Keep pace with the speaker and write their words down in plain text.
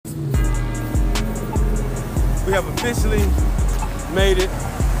We have officially made it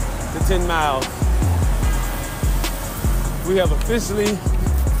to 10 miles. We have officially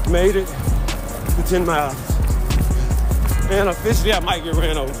made it to 10 miles. And officially, I might get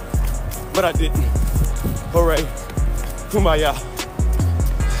ran over, but I didn't. Hooray. Kumbaya.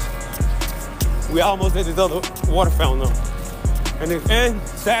 We almost at this other water fountain though. And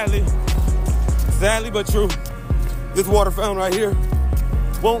sadly but true, this water fountain right here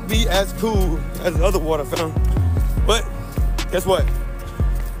won't be as cool as the other water fountain. But guess what?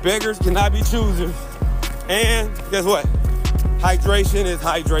 Beggars cannot be choosers. And guess what? Hydration is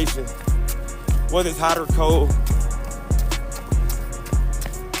hydration. Whether it's hot or cold.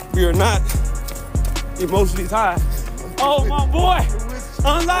 We are not emotionally tied. Oh, my boy.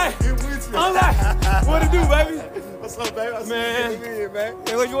 Unlike. What it do, baby? What's up, baby? I man. See you in, man.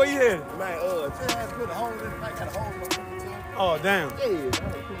 Hey, where you here? Man, just had to put a hole in it. I got a hole in it. Oh, damn.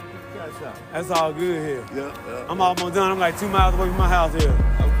 Yeah, that's all good here. Yeah. I'm almost done. I'm like 2 miles away from my house here.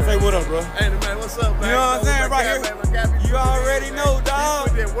 Okay. Say what up, bro. Hey, man, what's up, man? You know what I'm saying? Right here. You already know, dog.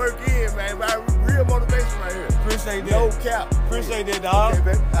 Put that work in, man. Real motivation right here. Appreciate that. No cap. Appreciate that, dog. Okay,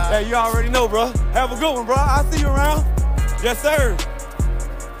 baby. Hey, you already know, bro. Have a good one, bro. I'll see you around. Yes, sir.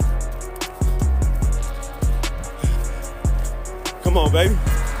 Come on, baby.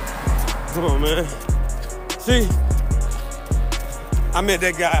 Come on, man. See, I met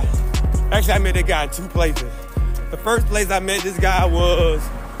that guy. Actually, I met that guy in 2 places. The first place I met this guy was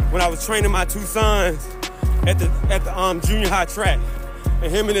when I was training my 2 sons at the junior high track. And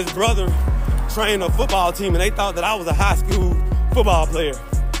him and his brother trained a football team, and they thought that I was a high school football player.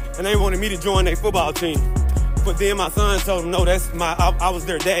 And they wanted me to join their football team. But then my son told them, no, I was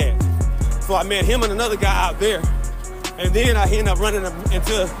their dad. So I met him and another guy out there. And then I ended up running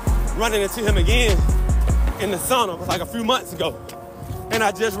into him again in the sauna like a few months ago. And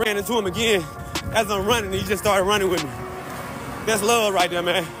I just ran into him again as I'm running. He just started running with me. That's love right there,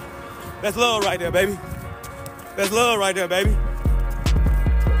 man. That's love right there, baby. That's love right there, baby.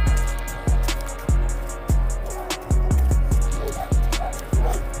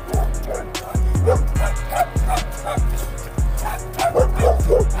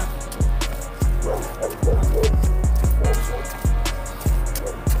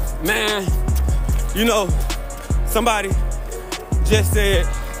 Man, you know, somebody just said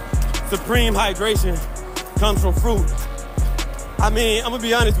supreme hydration comes from fruit. I mean, I'm gonna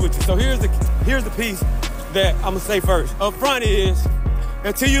be honest with you. So here's the piece that I'm gonna say first. Up front is,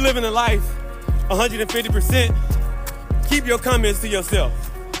 until you live in a life 150%, keep your comments to yourself.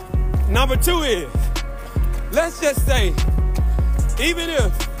 Number 2 is, let's just say, even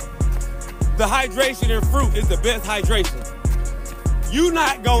if the hydration in fruit is the best hydration, you're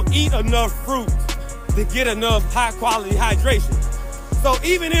not gonna eat enough fruit to get enough high quality hydration. So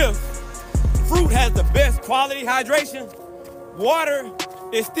even if fruit has the best quality hydration, water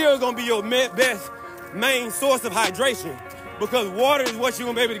is still gonna be your best main source of hydration, because water is what you're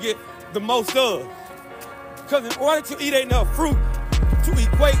gonna be able to get the most of. Because in order to eat enough fruit to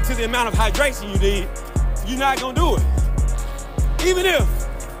equate to the amount of hydration you need, you're not gonna do it. Even if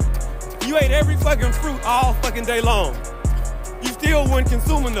you ate every fucking fruit all fucking day long, you still wouldn't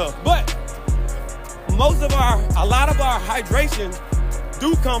consume enough. But a lot of our hydration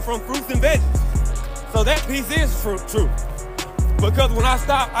do come from fruits and veggies. So that piece is true. Because when I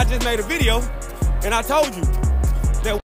stopped, I just made a video and I told you,